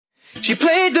She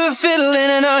played the fiddle in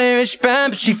an Irish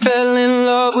band, but she fell in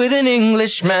love with an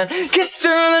Englishman. Kissed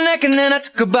her on the neck and then I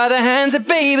took her by the hands, and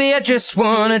baby, I just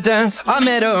wanna dance. I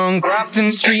met her on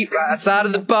Grafton Street, right outside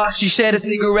of the bar. She shared a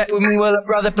cigarette with me while her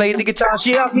brother played the guitar.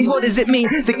 She asked me, what does it mean,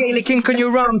 the Gaelic ink on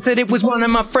your arm? Said it was one of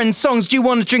my friend's songs. Do you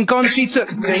want to drink on? She took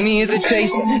Jamie as a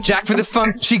chaser, Jack for the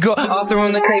fun. She got Arthur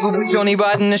on the table with Johnny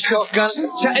riding a shotgun.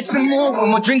 Chatted some more, one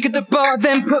more drink at the bar,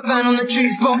 then put Van on the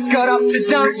jukebox, got up to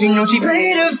dance. You know she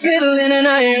played a fiddle in an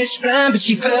Irish band, but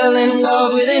she fell in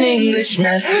love with an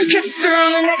Englishman. Kissed her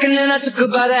on the neck and then I took her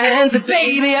by the hands, and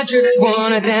baby, I just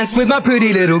wanna dance with my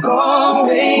pretty little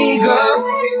Galway girl.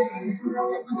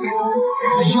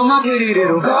 You're my pretty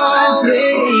little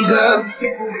Galway girl.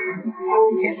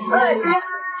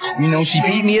 You know she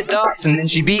beat me at darts, and then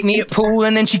she beat me at pool,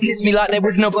 and then she kissed me like there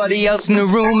was nobody else in the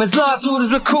room. As last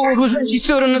orders were called was when she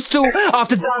stood on the stool,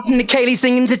 after dancing to Kaylee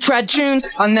singing to trad tunes.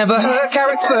 I never heard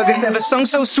Carrick Fergus ever sung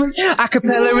so sweet.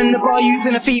 Acapella in the bar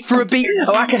using her feet for a beat.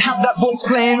 Oh, I could have that voice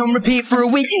playing on repeat for a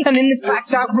week. And in this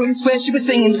packed out room swear she was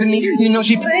singing to me. You know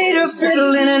she played her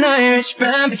fiddle in an Irish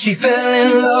band, but she fell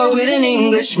in love with an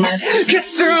Englishman.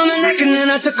 Kissed her on the neck and then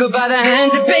I took her by the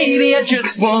hands, and baby, I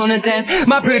just wanna dance.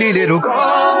 My pretty little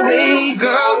Galway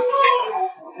girl,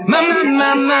 my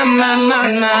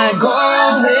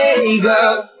Galway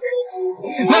girl,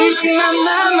 my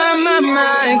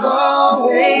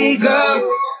Galway girl,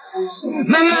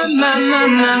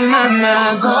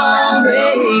 my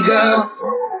Galway girl.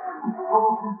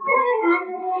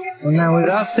 Well, now we'd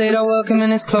all said our welcome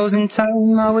and it's closing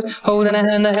time. I was holding her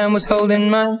hand was holding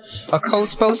mine. Our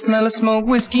coats both smell of smoke,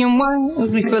 whiskey and wine,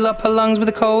 as we fill up her lungs with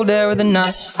the cold air of the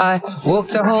night. I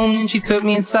walked her home and she took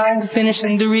me inside,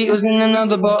 finishing Doritos and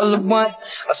another bottle of wine.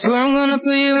 I swear I'm gonna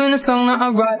put you in a song that I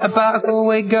write about a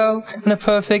Galway girl and a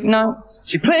perfect night.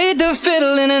 She played the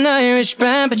fiddle in an Irish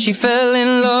band, but she fell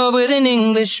in love with an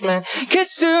Englishman.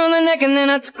 Kissed her on the neck and then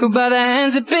I took her by the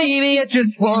hands, and baby, I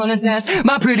just wanna dance.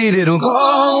 My pretty little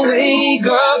Galway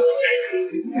girl,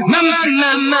 my Galway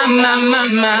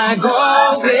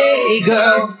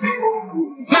girl,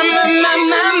 my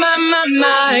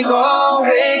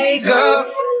Galway girl,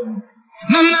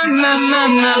 my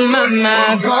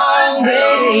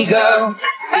Galway girl.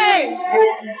 Hey!